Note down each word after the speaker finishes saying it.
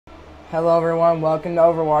Hello everyone, welcome to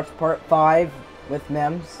Overwatch Part 5 with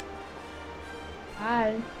Mims.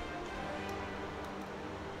 Hi.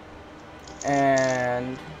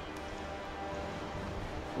 And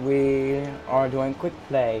we are doing quick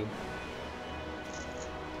play.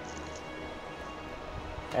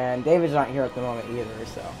 And David's not here at the moment either,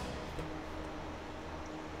 so.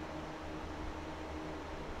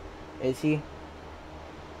 Is he?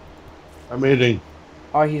 I'm eating.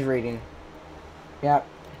 Oh, he's reading. Yep.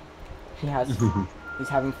 He's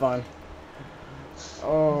having fun.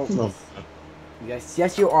 Oh. No,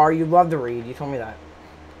 Yes you are. You love to read. You told me that.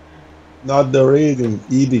 not the reading,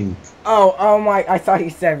 eating. Oh my, I thought you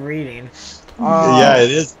said reading. Yeah,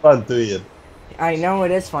 it is fun to eat. I know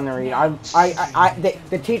it is fun to read.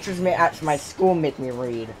 The teachers at my school make me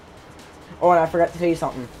read. Oh, and I forgot to tell you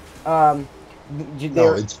something. No,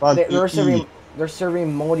 it's fun to eat. They're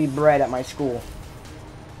serving moldy bread at my school.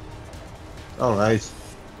 Oh, nice.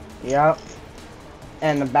 Yep.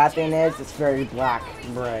 And the bad thing is, it's very black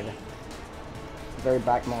bread. Very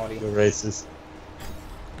black moldy. You're racist.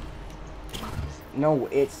 No,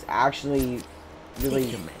 it's actually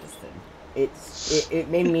really. It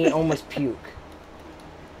made me almost puke.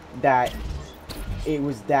 That it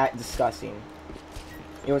was that disgusting.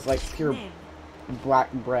 It was like pure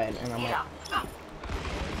black bread, and I'm like,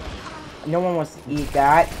 no one wants to eat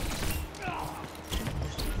that.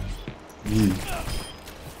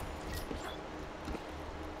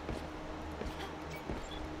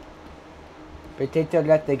 Potato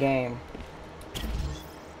left the game.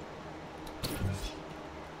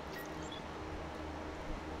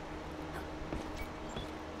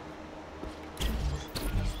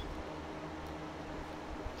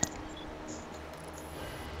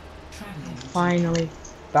 Finally.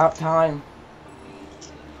 About time.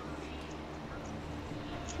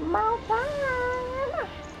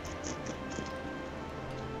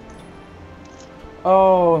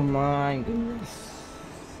 Oh my goodness.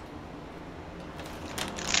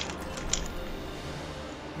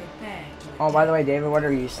 Oh, by the way, David, what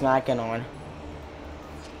are you snacking on?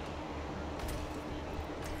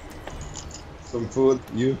 Some food,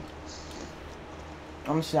 you?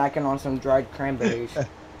 I'm snacking on some dried cranberries.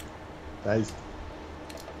 Nice.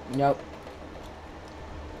 Nope.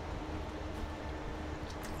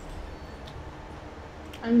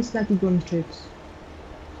 I'm snacking on chips.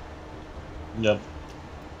 Yep.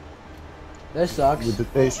 This sucks. With the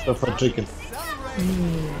taste of a chicken.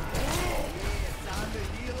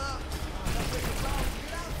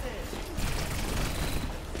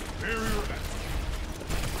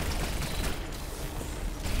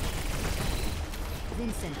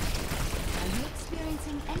 Vincent, are you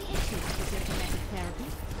experiencing any issues with your genetic therapy?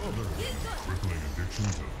 Oh, there. Crippling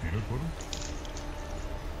addictions of peanut butter?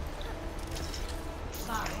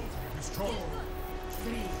 5, 4,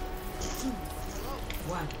 3, 2,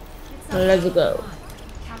 1. Let's go.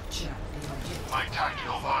 Capture the objective. My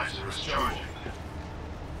tactical visor is charging.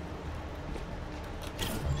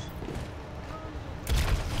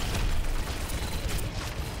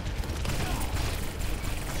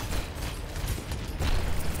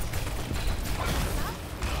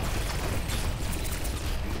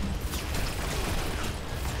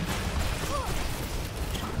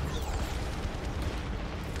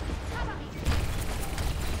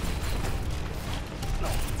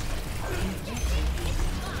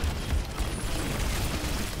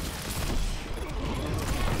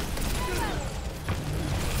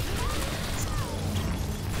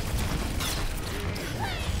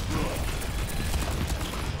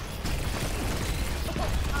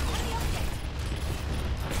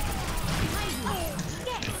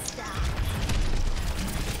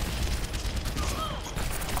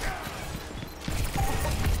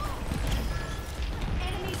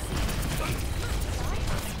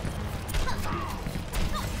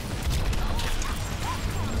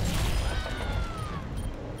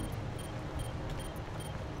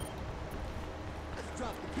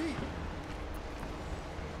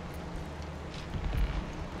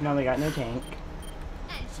 No, they got no tank.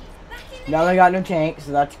 No, they got no tank,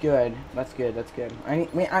 so that's good. That's good. That's good.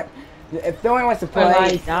 If no one wants to play,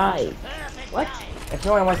 I died. What? if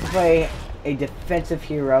no one wants to play a defensive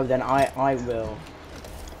hero, then I will.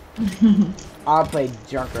 I'll play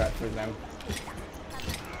Junkrat for them,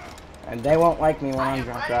 and they won't like me when I'm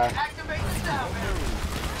Junkrat.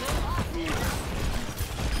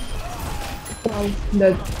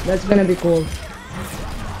 Well, that's gonna be cool.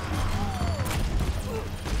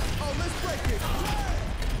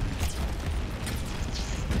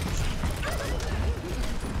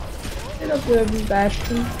 It'll be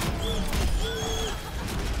Bastion.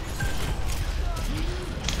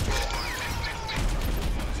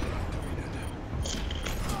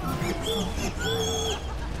 I've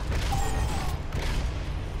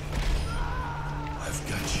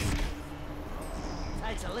got you.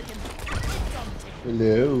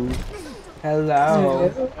 Hello. Hello.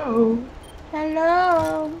 Hello.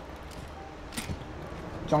 Hello.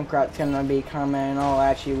 Junkrat's gonna be coming all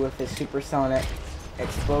at you with his supersonic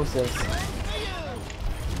explosives.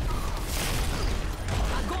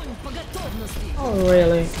 Oh,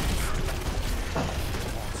 really?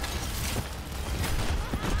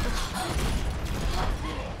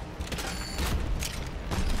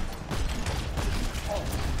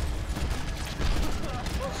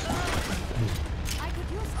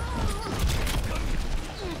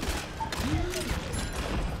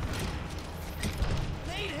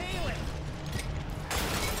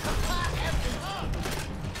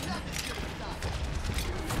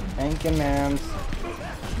 Thank you, mims.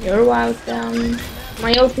 You're welcome.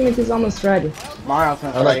 My ultimate is almost ready. My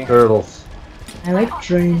ultimate's I ready. like turtles. I like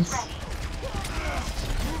trains.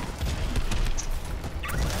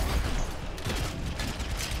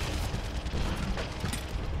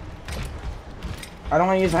 I don't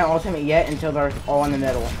want to use my ultimate yet until they're all in the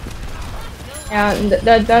middle. Yeah,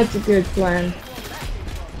 that's a good plan.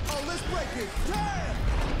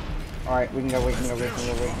 Alright, we can go, we can go, we can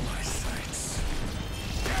go, wait.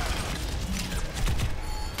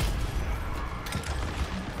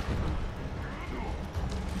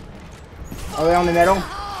 Are they on the middle?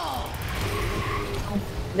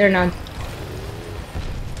 They're not.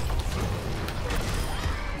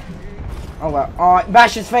 Oh well. Oh,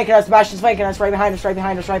 Bastion's faking us, Bastion's faking us, right behind us, right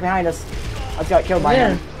behind us, right behind us. I just got killed by Where?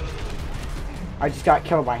 him. I just got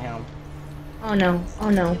killed by him. Oh no,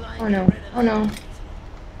 oh no, oh no, oh no.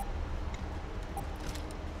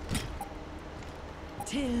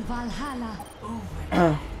 Till Valhalla.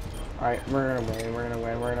 Alright, we're gonna win, we're gonna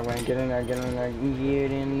win, we're gonna win. Get in there, get in there,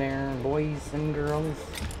 get in there, boys and girls.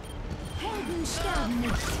 Helden sterben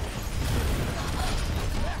nicht.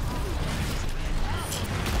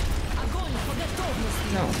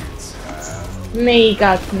 No. Me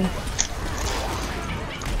got me.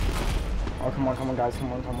 Oh, come on, come on, guys,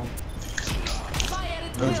 come on, come on.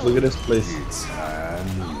 Let's look at this place. It's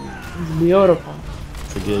beautiful.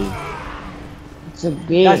 It's a game. It's a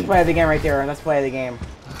game. Let's play the game right there, let's play the game.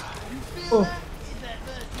 Oh.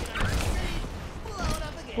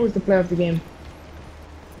 Who's the player of the game?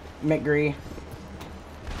 McGree.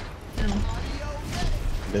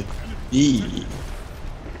 Let's see.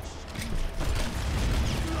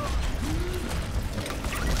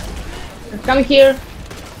 Come here.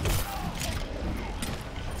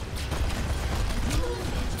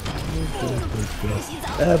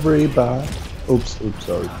 Everybody. Oops,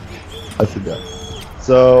 sorry. I forgot.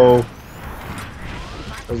 So,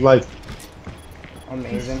 it was like,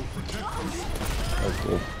 Amazing. oh,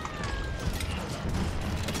 cool.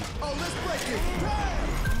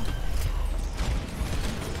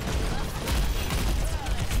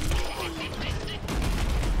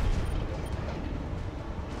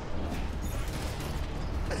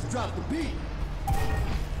 Drop the beat.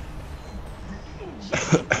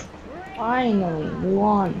 Finally, we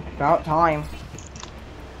won. About time.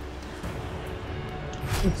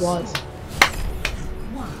 It was.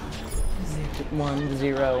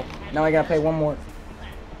 1-0. Now I gotta play one more.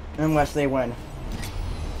 Unless they win.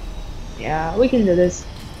 Yeah, we can do this.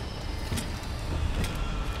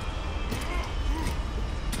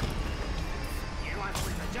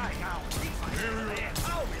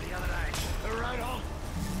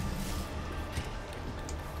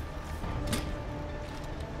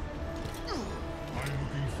 I'm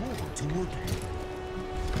looking forward to working.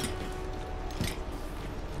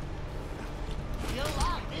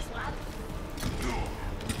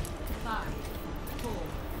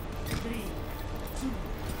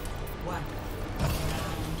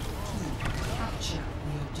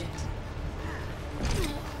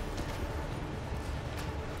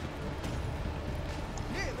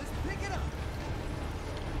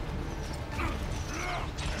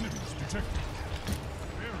 Enemies detected.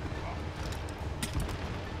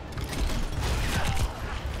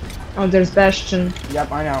 Oh, there's Bastion.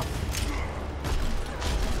 Yep, I know.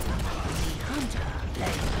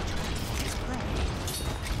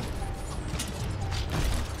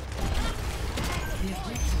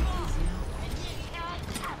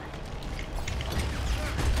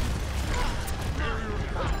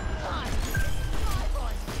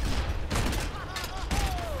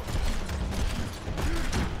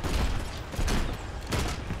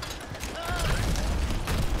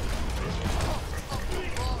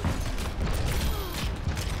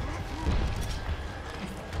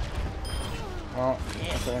 Well,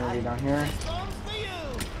 so we're gonna be down here.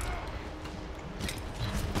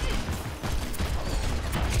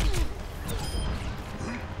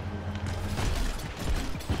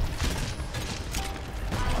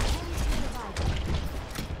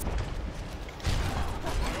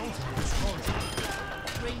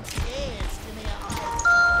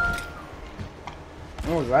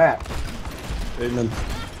 What was that? Amen.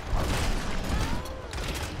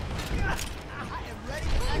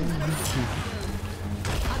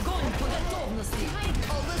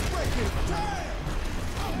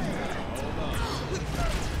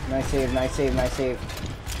 Nice save, nice save, nice save.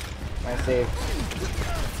 Nice save.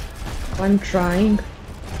 I'm trying.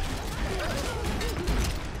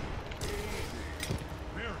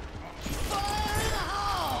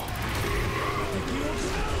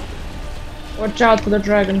 Watch out for the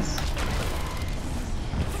dragons.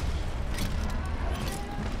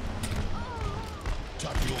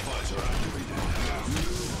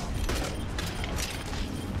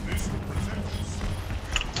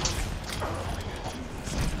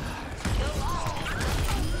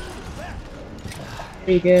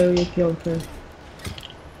 There you go, you killed her.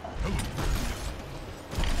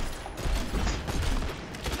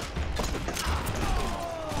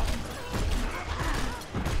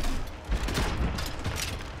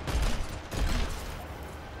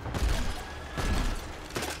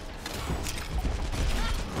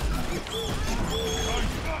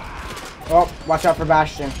 Oh, watch out for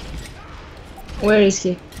Bastion. Where is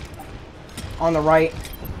he? On the right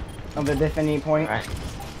of the defending point. Right.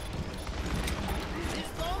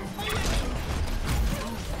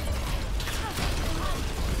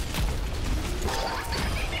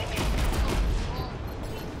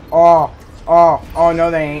 Oh,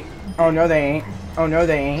 no they ain't. Oh, no they ain't. Oh, no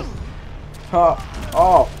they ain't.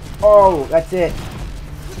 Oh, that's it.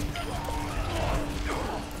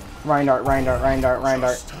 Reinhardt. Reinhardt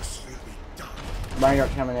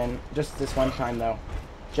coming in. Just this one time, though.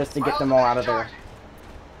 Just to get them all out of there.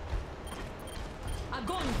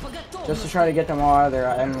 Just to try to get them all out of there.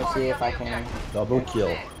 I'm gonna see if I can. Double kill.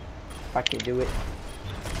 If I can do it.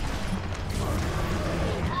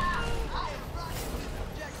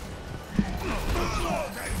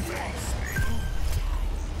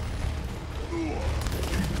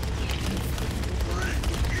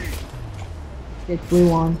 We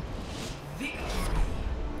won.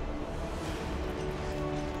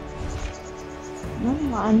 No,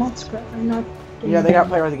 I'm not scrap. I'm not. Yeah, they got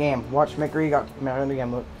player of the game. Watch McGree got player of the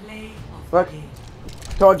game. Look.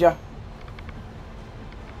 Told ya.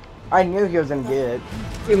 I knew he was gonna get it.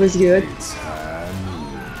 It was good.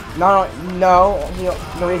 No.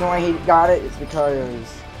 The reason why he got it is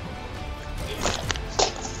because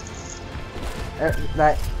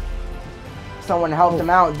that someone helped him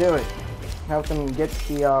out do it. Helped him get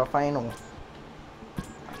the final.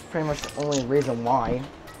 Pretty much the only reason why.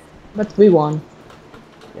 But we won.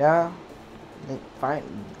 Yeah. Fine.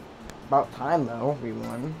 About time though, we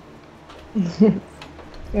won. You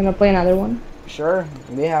wanna play another one? Sure,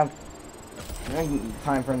 we have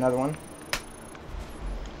time for another one.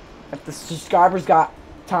 If the subscribers got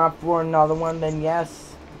time for another one, then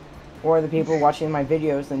yes. Or the people watching my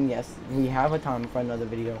videos, then yes, we have a time for another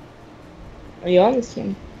video. Are you on the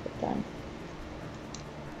stream at the time?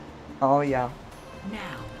 Oh yeah.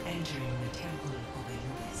 Now entering the temple of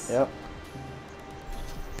Anubis. Yep.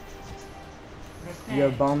 Prepare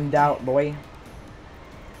You're bummed out, boy.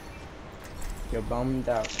 You're bummed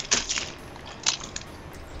out.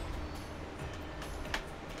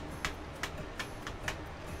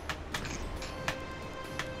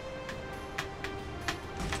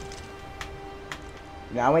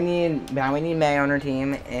 Now we need May on our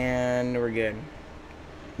team, and we're good.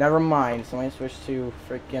 Never mind. Somebody switch to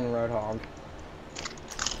freaking Roadhog.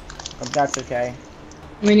 But that's okay.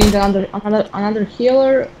 We need another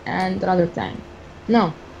healer and another tank.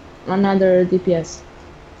 No, another DPS.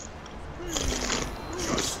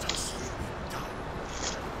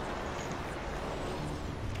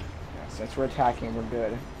 Yeah, since we're attacking, we're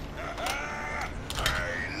good. I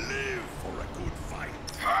live for a good fight.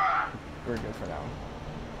 We're good for now.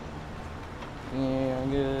 Yeah,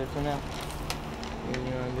 good for now.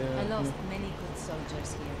 Yeah, good. I lost many good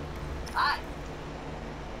soldiers here.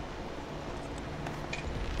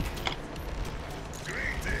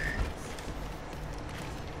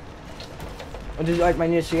 Oh, did you like my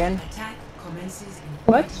new skin? Attack commences in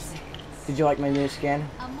What? 5 seconds. Did you like my new skin?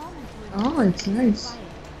 A moment will Oh, it's nice.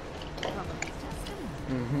 probably testament.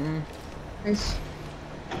 Mm-hmm. Nice.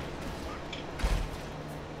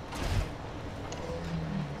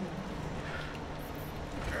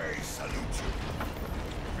 I salute you.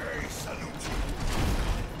 I salute you.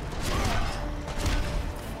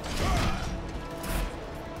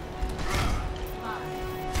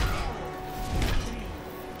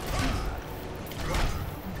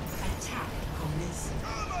 Attack commences.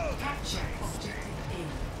 Capture objective A.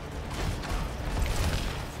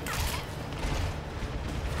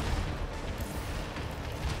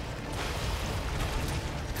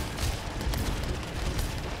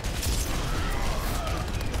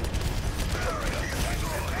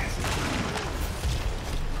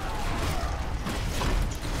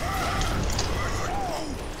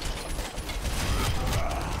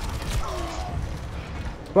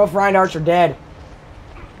 Both Reinhardts are dead.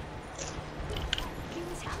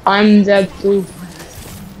 I'm dead too.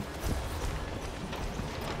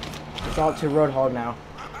 It's all to Roadhog now.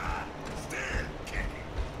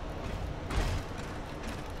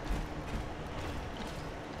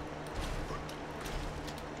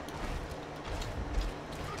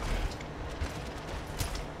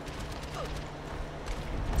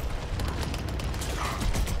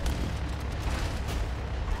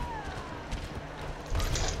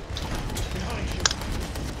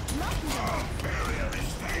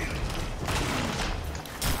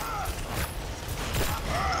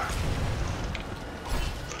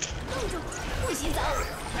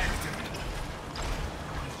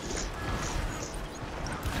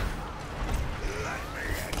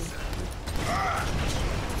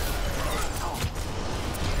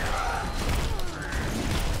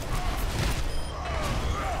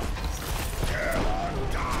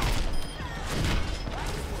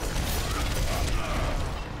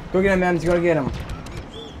 Go get him, Mims. Go get him.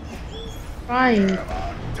 Fine.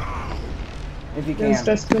 If you There's can.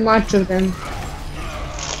 just too much of them.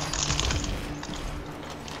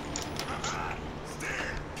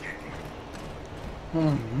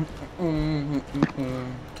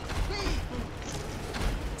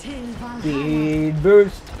 Speed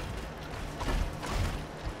boost.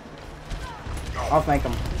 I'll thank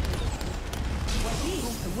him.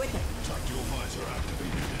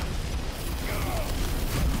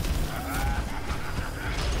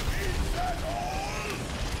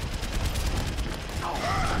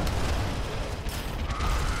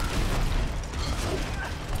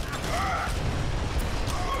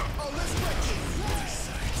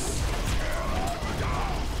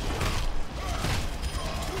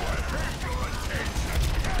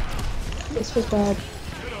 This was bad.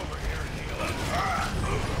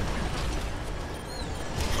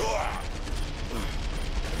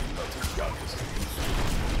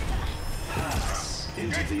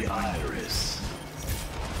 Into the iris.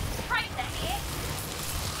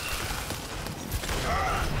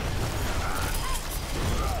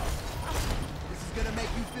 This is gonna make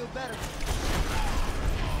you feel better.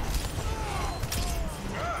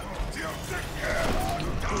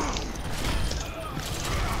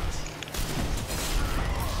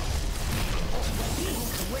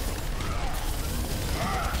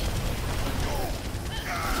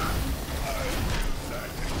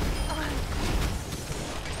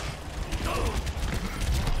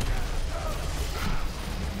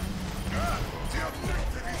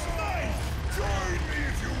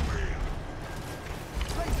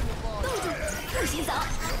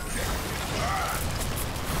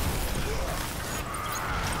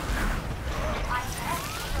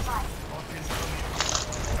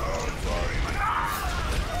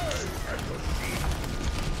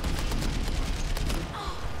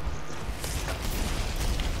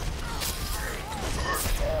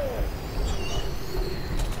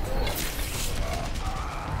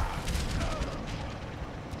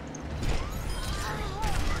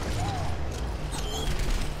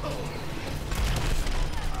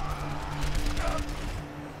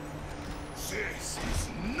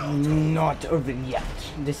 Not over yet.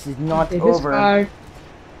 This is not This is over. hard.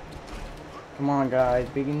 Come on, guys.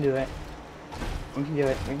 We can do it. We can do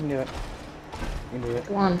it. We can do it. We can do it.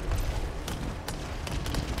 Come on.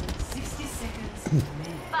 60 seconds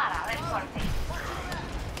remaining.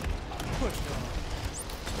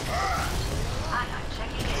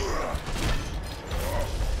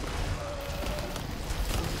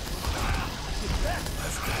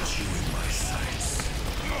 I've got you in my sights.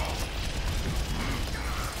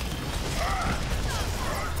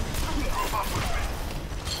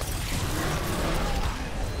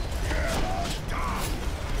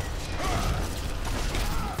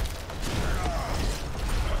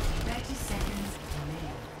 30 seconds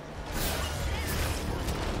remaining.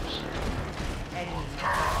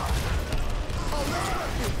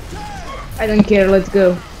 I don't care, let's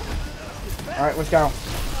go. Alright, let's go.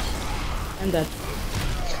 I'm dead.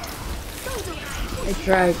 I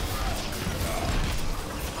tried.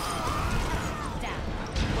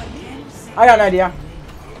 I got an idea.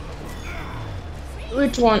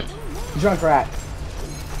 Which one? Junkrat.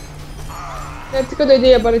 That's a good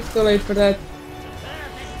idea, but it's too late for that.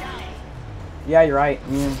 Yeah, you're right.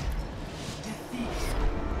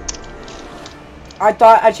 I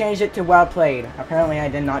thought I changed it to well played. Apparently I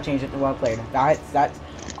did not change it to well played. That's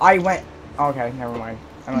I went okay, never mind.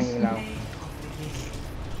 I don't even know.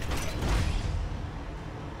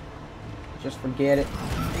 Just forget it.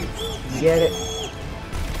 Forget it.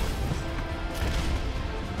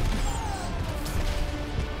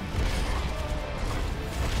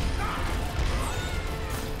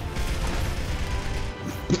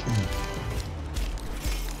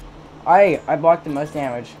 I blocked the most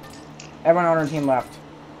damage. Everyone on our team left.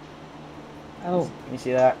 Oh. You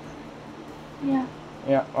see that? Yeah.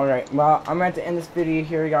 Yeah, alright. Well, I'm going to end this video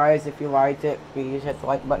here, guys. If you liked it, please hit the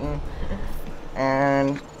like button.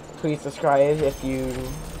 And please subscribe if you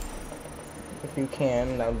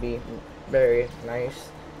can. That would be very nice.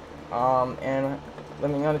 And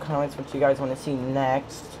let me know in the comments what you guys want to see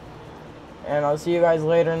next. And I'll see you guys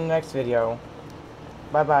later in the next video.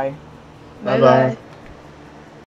 Bye-bye. Bye-bye.